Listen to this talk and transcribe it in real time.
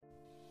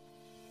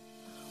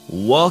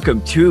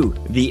Welcome to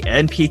the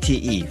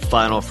NPTE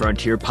Final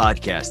Frontier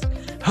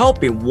podcast,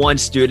 helping one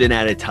student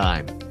at a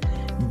time.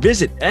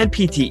 Visit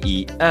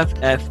npteff.com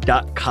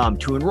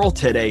to enroll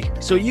today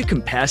so you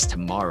can pass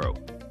tomorrow.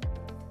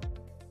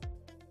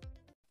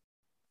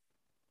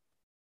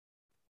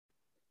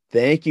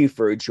 Thank you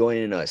for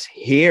joining us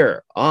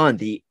here on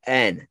the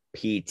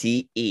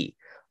NPTE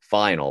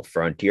Final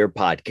Frontier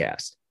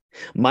podcast.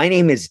 My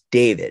name is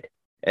David,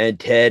 and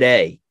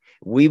today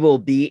we will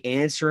be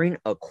answering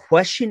a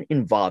question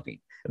involving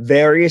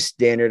various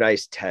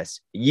standardized tests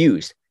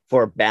used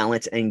for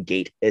balance and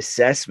gait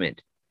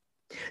assessment.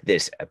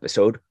 This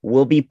episode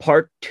will be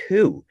part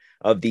 2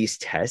 of these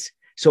tests,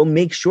 so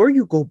make sure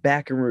you go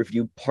back and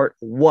review part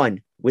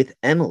 1 with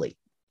Emily.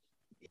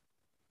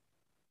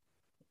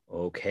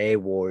 Okay,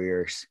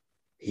 Warriors,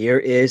 here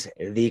is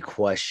the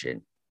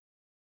question.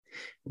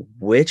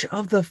 Which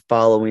of the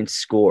following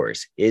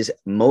scores is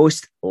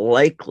most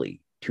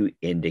likely to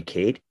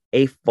indicate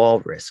a fall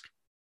risk?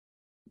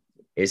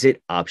 Is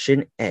it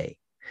option A,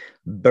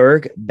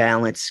 Berg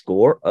balance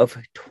score of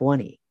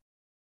 20?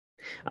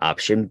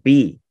 Option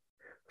B,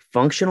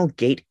 functional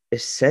gait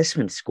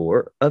assessment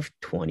score of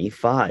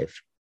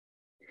 25?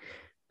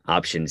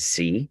 Option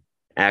C,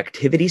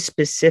 activity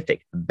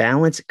specific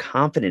balance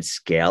confidence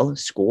scale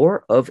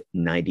score of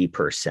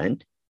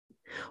 90%?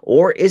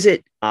 Or is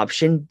it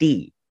option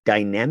D,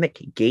 dynamic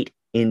gait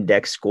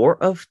index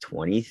score of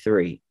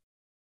 23?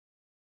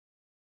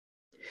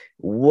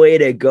 Way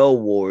to go,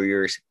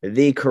 Warriors.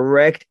 The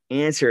correct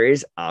answer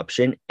is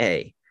option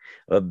A,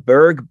 a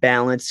Berg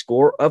balance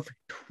score of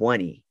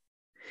 20.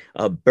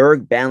 A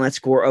Berg balance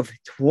score of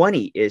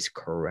 20 is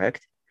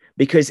correct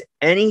because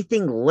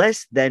anything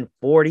less than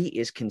 40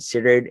 is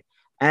considered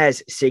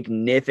as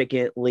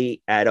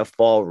significantly at a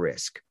fall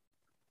risk.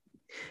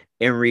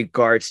 In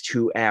regards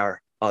to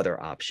our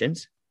other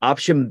options,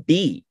 option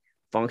B,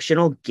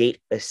 functional gait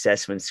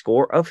assessment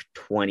score of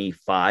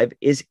 25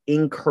 is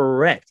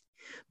incorrect,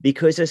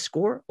 because a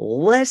score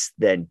less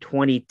than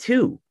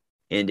 22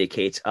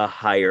 indicates a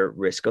higher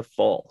risk of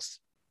falls.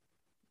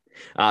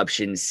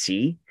 Option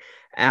C,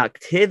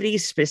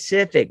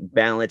 activity-specific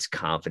balance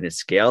confidence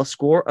scale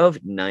score of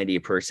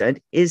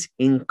 90% is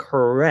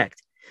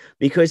incorrect,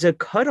 because a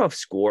cutoff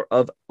score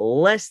of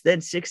less than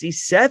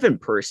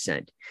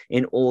 67%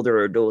 in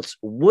older adults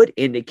would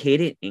indicate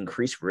an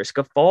increased risk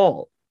of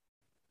fall.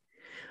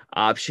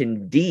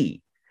 Option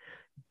D,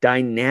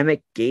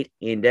 dynamic gait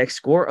index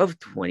score of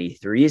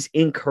 23 is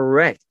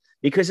incorrect,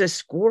 because a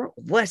score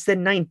less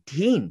than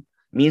 19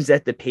 means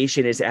that the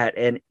patient is at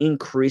an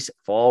increased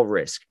fall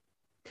risk.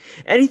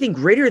 Anything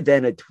greater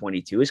than a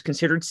 22 is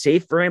considered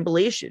safe for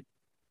ambulation.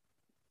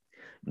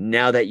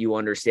 Now that you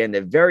understand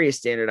the various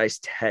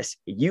standardized tests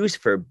used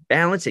for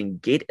balance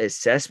and gait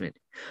assessment,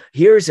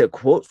 here's a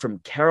quote from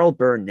Carol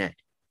Burnett.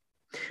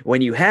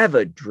 When you have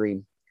a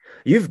dream,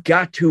 you've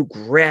got to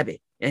grab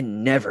it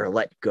and never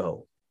let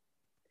go.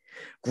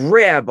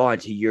 Grab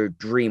onto your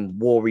dream,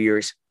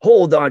 Warriors.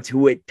 Hold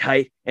onto it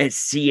tight and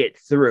see it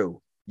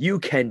through. You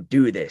can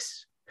do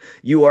this.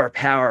 You are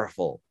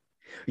powerful.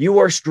 You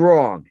are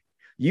strong.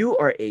 You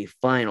are a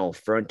final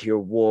frontier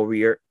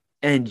warrior,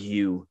 and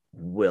you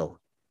will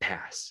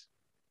pass.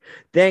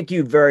 Thank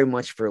you very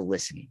much for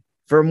listening.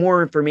 For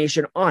more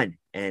information on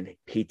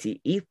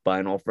NPTE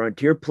Final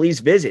Frontier, please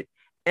visit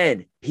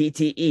npteff.com.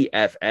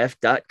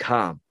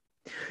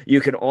 You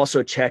can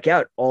also check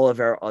out all of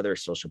our other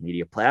social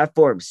media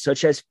platforms,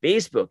 such as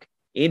Facebook,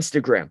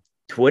 Instagram,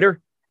 Twitter,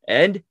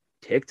 and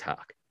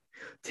TikTok.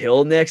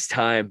 Till next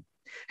time,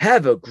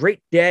 have a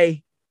great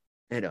day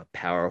and a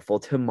powerful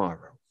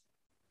tomorrow.